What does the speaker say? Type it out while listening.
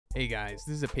Hey guys,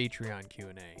 this is a Patreon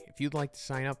Q&A. If you'd like to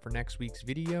sign up for next week's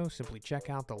video, simply check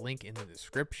out the link in the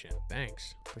description.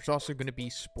 Thanks. There's also going to be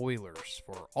spoilers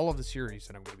for all of the series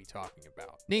that I'm going to be talking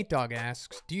about. Natedawg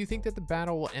asks, do you think that the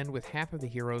battle will end with half of the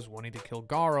heroes wanting to kill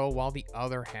Garou while the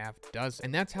other half doesn't?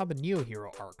 And that's how the Neo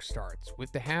Hero arc starts,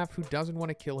 with the half who doesn't want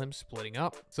to kill him splitting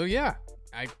up. So yeah,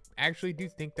 I actually do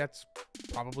think that's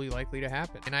probably likely to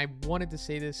happen. And I wanted to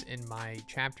say this in my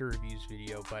chapter reviews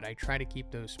video, but I try to keep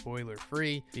those spoiler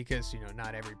free because, you know,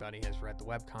 not everybody has read the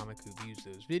webcomic who views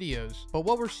those videos. But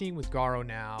what we're seeing with Garou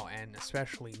now, and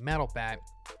especially Metalbat,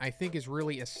 I think is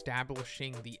really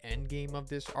establishing the end game of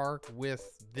this arc, with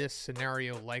this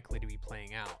scenario likely to be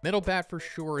playing out. Metalbat for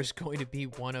sure is going to be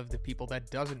one of the people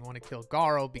that doesn't want to kill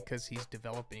Garou because he's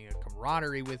developing a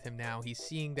camaraderie with him now. He's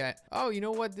seeing that, oh, you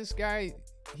know what, this guy,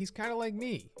 he's kind of like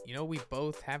me. You know, we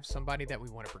both have somebody that we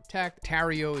want to protect.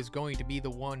 Tario is going to be the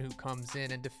one who comes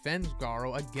in and defends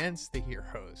Garou against the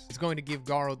heroes. It's going to give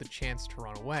Garou the chance to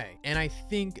run away. And I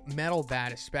think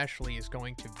Metalbat especially is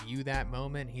going to view that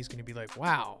moment. He's going to be like,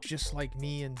 wow, just like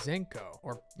me and Zenko,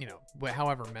 or, you know,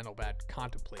 however Metalbat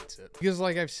contemplates it. Because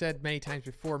like I've said many times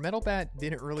before, Metalbat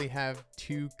didn't really have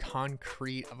too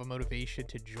concrete of a motivation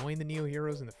to join the Neo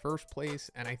Heroes in the first place.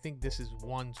 And I think this is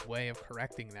one's way of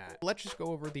correcting that. Let's just go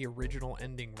over the original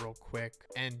ending real quick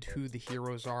and who the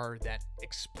heroes are that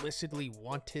explicitly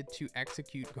wanted to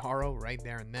execute Garou right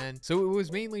there and then. So it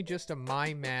was mainly just a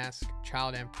My Mask,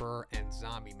 Child Emperor, and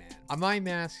Zombie Man. A My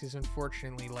Mask is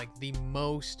unfortunately like the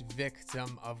most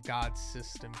victim of God's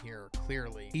system here,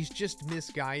 clearly. He's just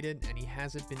misguided and he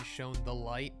hasn't been shown the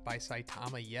light by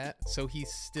Saitama yet. So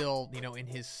he's still, you know, in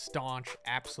his staunch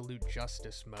absolute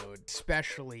justice mode,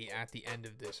 especially at the end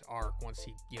of this arc once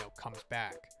he, you know, comes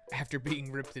back after being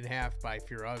ripped in half by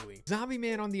Fear Ugly. Zombie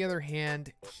Man, on the other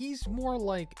hand, he's more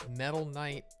like Metal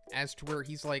Knight, as to where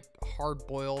he's like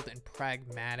hard-boiled and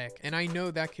pragmatic. And I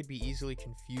know that could be easily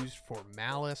confused for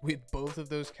malice with both of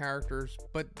those characters,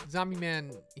 but Zombie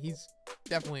Man, he's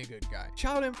definitely a good guy.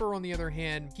 Child Emperor, on the other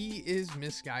hand, he is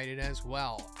misguided as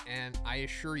well. And I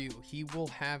assure you, he will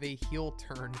have a heel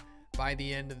turn by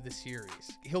the end of the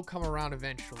series. He'll come around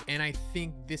eventually, and I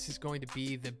think this is going to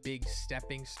be the big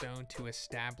stepping stone to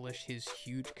establish his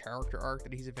huge character arc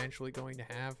that he's eventually going to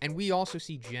have. And we also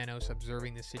see Genos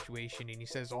observing the situation, and he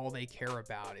says all they care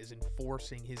about is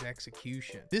enforcing his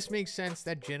execution. This makes sense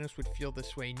that Genos would feel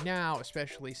this way now,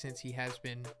 especially since he has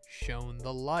been shown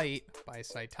the light by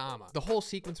Saitama. The whole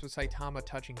sequence with Saitama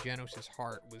touching Genos'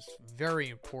 heart was very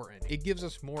important. It gives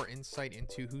us more insight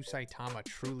into who Saitama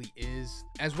truly is,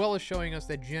 as well as showing us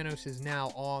that Genos is now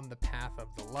on the path of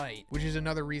the light, which is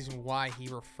another reason why he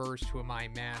refers to a My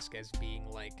Mask as being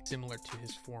like similar to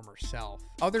his former self.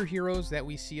 Other heroes that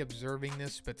we see observing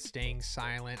this but staying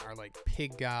silent are like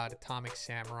Pig God, Atomic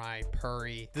Samurai,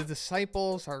 Puri. The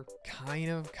disciples are kind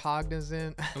of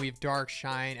cognizant. We have Dark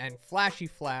Shine and Flashy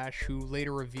Flash, who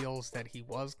later reveals that he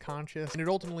was conscious. And it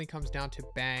ultimately comes down to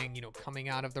Bang, you know, coming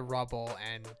out of the rubble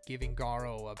and giving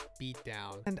Garou a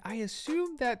beatdown. And I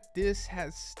assume that this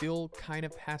kind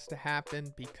of has to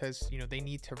happen because, you know, they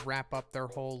need to wrap up their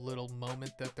whole little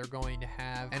moment that they're going to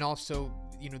have. And also,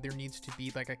 you know, there needs to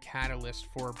be like a catalyst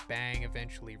for Bang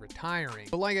eventually retiring.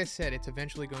 But like I said, it's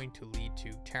eventually going to lead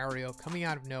to Tario coming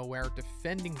out of nowhere,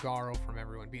 defending Garou from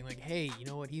everyone, being like, hey, you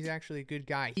know what? He's actually a good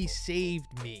guy. He saved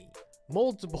me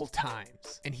multiple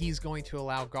times, and he's going to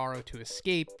allow Garou to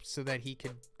escape so that he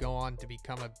could go on to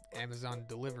become an Amazon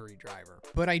delivery driver.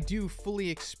 But I do fully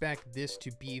expect this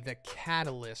to be the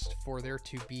catalyst for there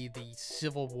to be the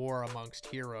civil war amongst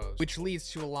heroes, which leads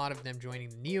to a lot of them joining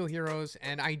the Neo Heroes.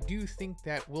 And I do think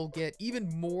that we'll get even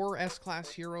more S-Class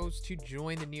heroes to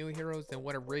join the Neo Heroes than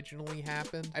what originally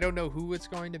happened. I don't know who it's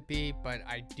going to be, but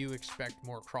I do expect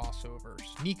more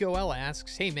crossovers. Nico L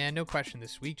asks, hey man, no question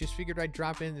this week, just figured I'd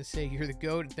drop in to say you're the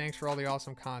GOAT and thanks for all the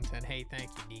awesome content. Hey, thank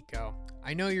you, Nico.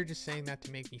 I know you're just saying that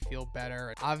to make me feel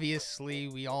better. Obviously,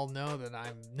 we all know that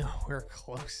I'm nowhere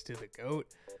close to the GOAT,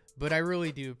 but I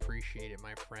really do appreciate it,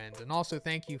 my friend. And also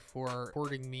thank you for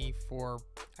supporting me for,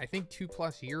 I think,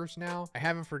 2+ years now. I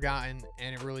haven't forgotten,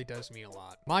 and it really does mean a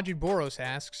lot. MajinBoros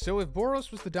asks, so if Boros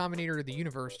was the dominator of the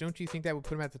universe, don't you think that would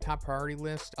put him at the top priority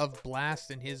list of Blast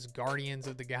and his Guardians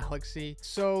of the Galaxy?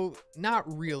 So not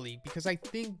really, because I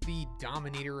think the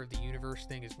dominator of the universe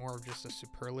thing is more of just a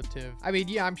superlative. I mean,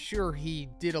 yeah, I'm sure he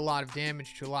did a lot of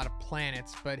damage to a lot of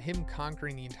planets, but him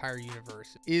conquering the entire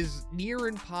universe is near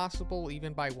impossible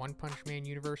even by one One Punch Man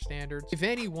universe standards. If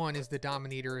anyone is the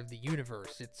dominator of the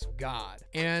universe, it's God.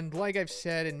 And like I've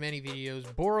said in many videos,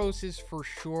 Boros is for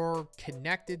sure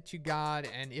connected to God,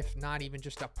 and if not even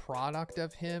just a product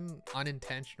of him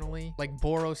unintentionally. Like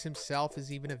Boros himself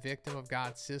is even a victim of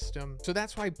God's system. So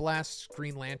that's why Blast's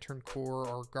Green Lantern Corps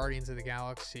or Guardians of the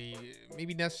Galaxy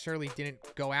maybe necessarily didn't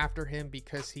go after him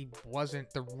because he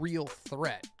wasn't the real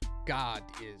threat. God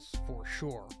is for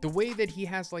sure. The way that he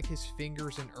has like his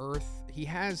fingers in Earth, he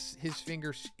has his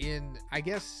fingers in, I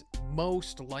guess,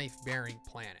 most life-bearing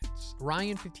planets.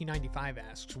 Ryan1595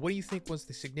 asks, what do you think was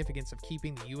the significance of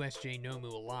keeping the USJ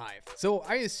Nomu alive? So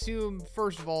I assume,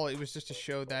 first of all, it was just to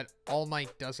show that All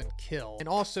Might doesn't kill, and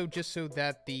also just so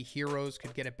that the heroes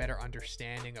could get a better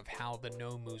understanding of how the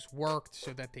Nomus worked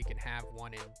so that they can have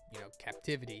one in,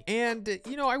 captivity. And,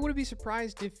 I wouldn't be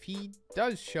surprised if he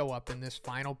does show up in this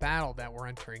final battle that we're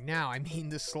entering now. I mean,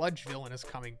 the sludge villain is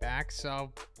coming back,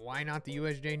 so why not the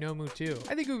USJ Nomu too?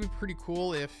 I think it would be pretty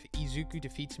cool if Izuku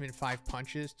defeats him in 5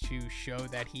 punches to show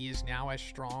that he is now as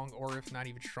strong, or if not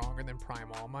even stronger than Prime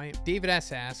All Might. David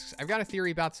S asks, I've got a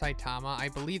theory about Saitama. I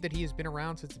believe that he has been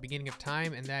around since the beginning of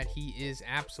time and that he is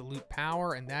absolute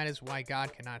power, and that is why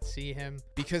God cannot see him,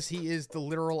 because he is the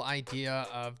literal idea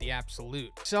of the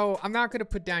absolute. So I'm not going to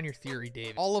put down your theory,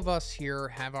 David. All of us here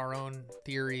have our own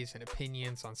theories and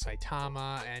opinions on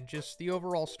Saitama and just the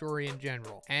overall story in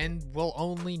general, and we'll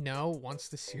only know once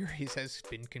the series has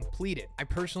been completed. I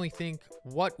personally think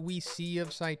what we see of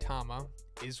Saitama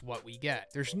is what we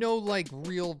get. There's no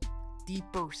real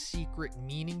deeper secret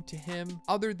meaning to him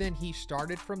other than he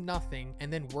started from nothing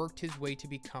and then worked his way to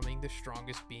becoming the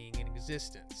strongest being in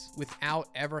existence without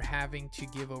ever having to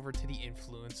give over to the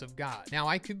influence of God. Now,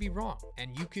 I could be wrong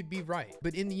and you could be right,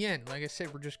 but in the end, like I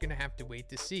said, we're just gonna have to wait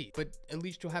to see. But at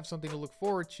least you'll have something to look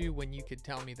forward to when you could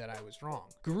tell me that I was wrong.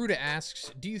 Geruda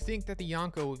asks, do you think that the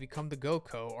Yonko will become the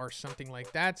Goko or something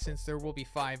like that, since there will be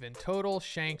 5 in total,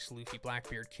 Shanks, Luffy,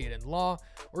 Blackbeard, Kid, and Law?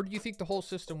 Or do you think the whole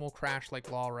system will crash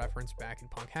like Law referenced back in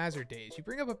Punk Hazard days? You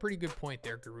bring up a pretty good point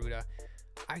there, Geruda.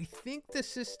 I think the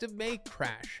system may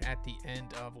crash at the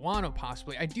end of Wano,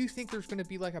 possibly. I do think there's going to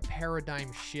be like a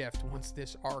paradigm shift once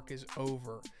this arc is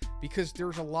over, because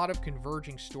there's a lot of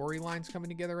converging storylines coming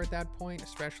together at that point,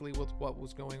 especially with what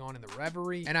was going on in the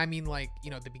Reverie. And I mean,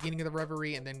 the beginning of the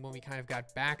Reverie, and then when we kind of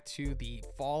got back to the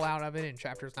fallout of it in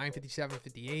chapters 957 and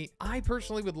 58. I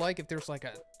personally would like if there's like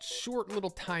a short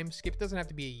little time skip. It doesn't have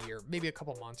to be a year, maybe a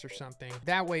couple months or something.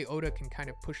 That way Oda can kind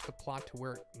of push the plot to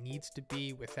where it needs to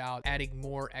be without adding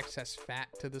more excess fat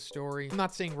to the story. I'm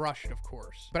not saying rush it, of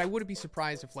course, but I wouldn't be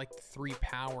surprised if the 3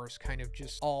 powers kind of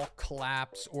just all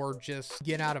collapse or just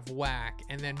get out of whack,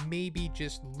 and then maybe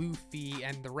just Luffy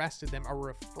and the rest of them are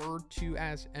referred to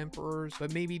as emperors,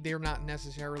 but maybe they're not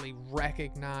necessarily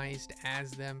recognized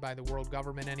as them by the world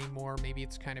government anymore. Maybe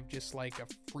it's kind of just like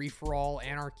a free-for-all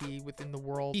anarchy within the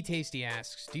world. He Tasty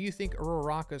asks, do you think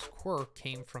Uraraka's quirk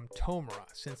came from Tomura,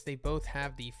 since they both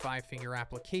have the 5-finger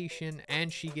application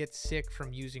and she gets sick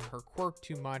from using her quirk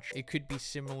too much? It could be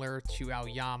similar to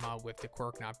Aoyama with the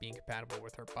quirk not being compatible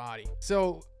with her body.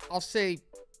 So I'll say,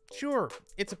 sure,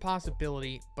 it's a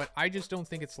possibility, but I just don't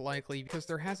think it's likely because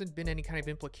there hasn't been any kind of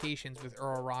implications with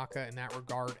Uraraka in that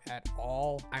regard at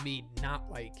all. I mean, not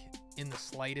in the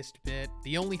slightest bit.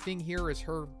 The only thing here is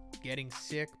her getting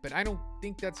sick, but I don't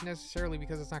think that's necessarily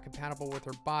because it's not compatible with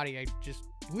her body. I just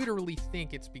literally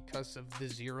think it's because of the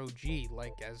 0G,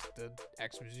 as the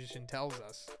exposition tells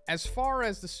us. As far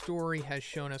as the story has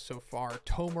shown us so far,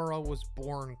 Tomura was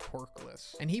born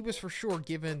quirkless, and he was for sure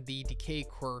given the decay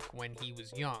quirk when he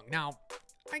was young. Now,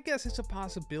 I guess it's a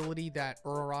possibility that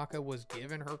Uraraka was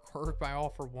given her quirk by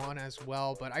All For One as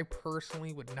well, but I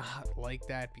personally would not like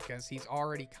that because he's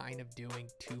already kind of doing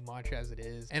too much as it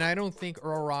is, and I don't think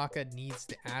Uraraka needs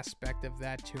the aspect of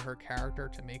that to her character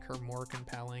to make her more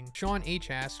compelling. Sean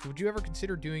H asks, would you ever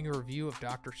consider doing a review of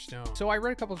Dr. Stone? So I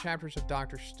read a couple chapters of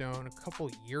Dr. Stone a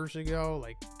couple years ago,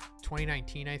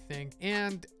 2019, I think,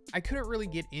 and I couldn't really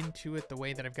get into it the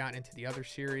way that I've gotten into the other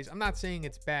series. I'm not saying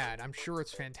it's bad. I'm sure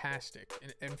it's fantastic.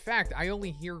 In fact, I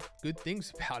only hear good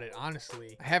things about it,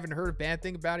 honestly. I haven't heard a bad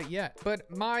thing about it yet, but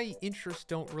my interests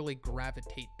don't really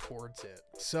gravitate towards it,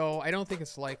 so I don't think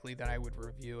it's likely that I would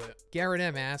review it. Garrett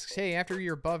M asks, hey, after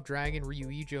your Above Dragon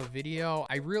Ryuijo video,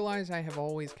 I realize I have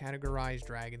always categorized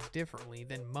dragons differently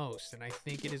than most, and I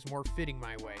think it is more fitting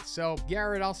my way. So,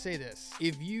 Garrett, I'll say this.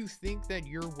 If you think that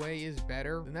your way is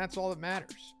better, then that's all that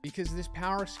matters. Because this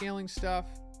power scaling stuff,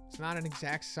 It's not an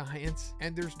exact science,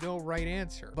 and there's no right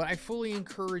answer. But I fully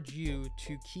encourage you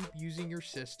to keep using your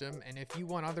system, and if you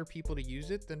want other people to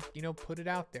use it, then, you know, put it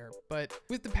out there. But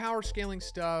with the power scaling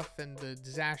stuff and the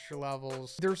disaster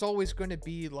levels, there's always going to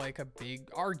be like a big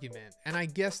argument. And I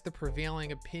guess the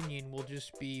prevailing opinion will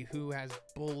just be who has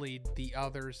bullied the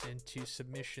others into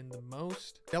submission the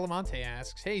most. Delamante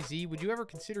asks, hey Z, would you ever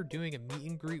consider doing a meet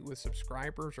and greet with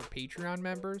subscribers or Patreon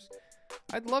members?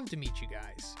 I'd love to meet you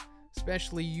guys,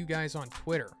 especially you guys on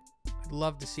Twitter. I'd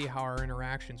love to see how our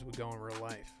interactions would go in real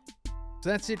life. So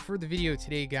that's it for the video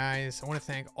today, guys. I want to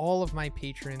thank all of my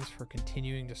patrons for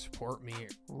continuing to support me.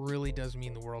 It really does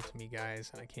mean the world to me,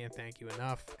 guys, and I can't thank you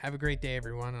enough. Have a great day,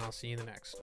 everyone, and I'll see you in the next.